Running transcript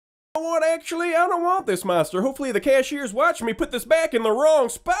What, actually, I don't want this monster. Hopefully the cashier's watching me put this back in the wrong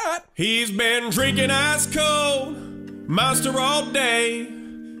spot. He's been drinking ice cold Monster all day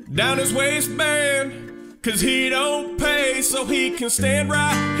down his waistband, 'cause he don't pay, so he can stand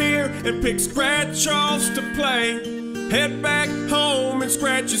right here and pick scratch-offs to play. Head back home and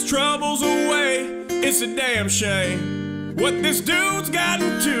scratch his troubles away. It's a damn shame what this dude's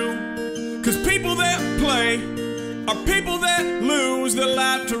gotten to, 'cause people that play are people that lose. The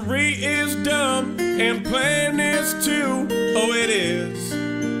lottery is dumb and playing is too. Oh, it is.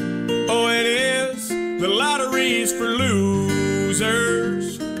 Oh, it is. The lottery's for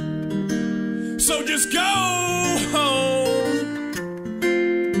losers. So just go home.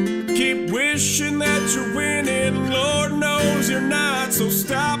 Keep wishing that you're winning. Lord knows you're not. So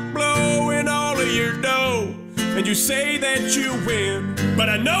stop blowing all of your dough. And you say that you win, but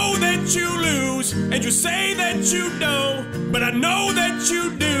I know that you lose. And you say that you don't, but I know that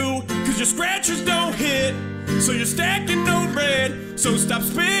you do. 'Cause your scratchers don't hit, so you're stacking no bread. So stop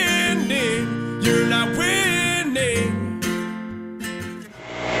spending, you're not winning.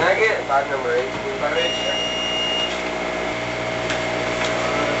 Can I get 5 number 8? 5 sir?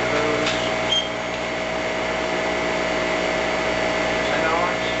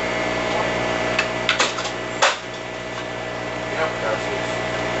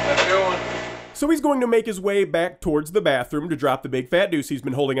 So he's going to make his way back towards the bathroom to drop the big fat deuce he's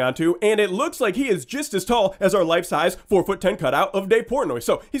been holding on to, and it looks like he is just as tall as our life-size 4'10" cutout of Dave Portnoy.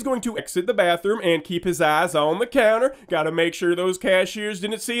 So he's going to exit the bathroom and keep his eyes on the counter. Gotta make sure those cashiers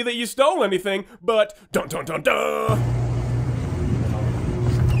didn't see that you stole anything, but dun dun dun dun!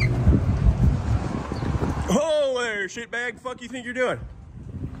 Oh there, shitbag, fuck you think you're doing?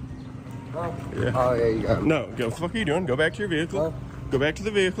 Oh, yeah. Oh, yeah, you got it. No, go, fuck are you doing? Go back to your vehicle. Oh. Go back to the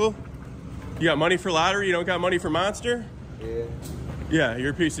vehicle. You got money for lottery? You don't got money for monster? Yeah. Yeah, you're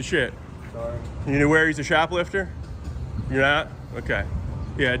a piece of shit. Sorry. You know where he's a shoplifter? You're not? Okay.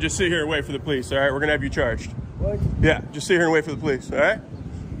 Yeah, just sit here and wait for the police, all right? We're gonna have you charged. What? Yeah, just sit here and wait for the police, all right?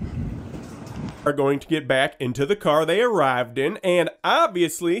 Are going to get back into the car they arrived in, and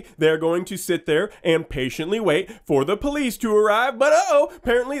obviously they're going to sit there and patiently wait for the police to arrive, but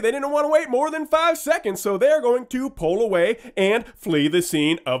apparently they didn't want to wait more than 5 seconds, so they're going to pull away and flee the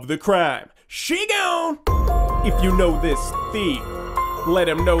scene of the crime. She gone! If you know this thief, let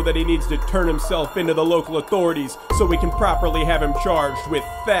him know that he needs to turn himself into the local authorities so we can properly have him charged with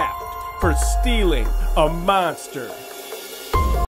theft for stealing a monster.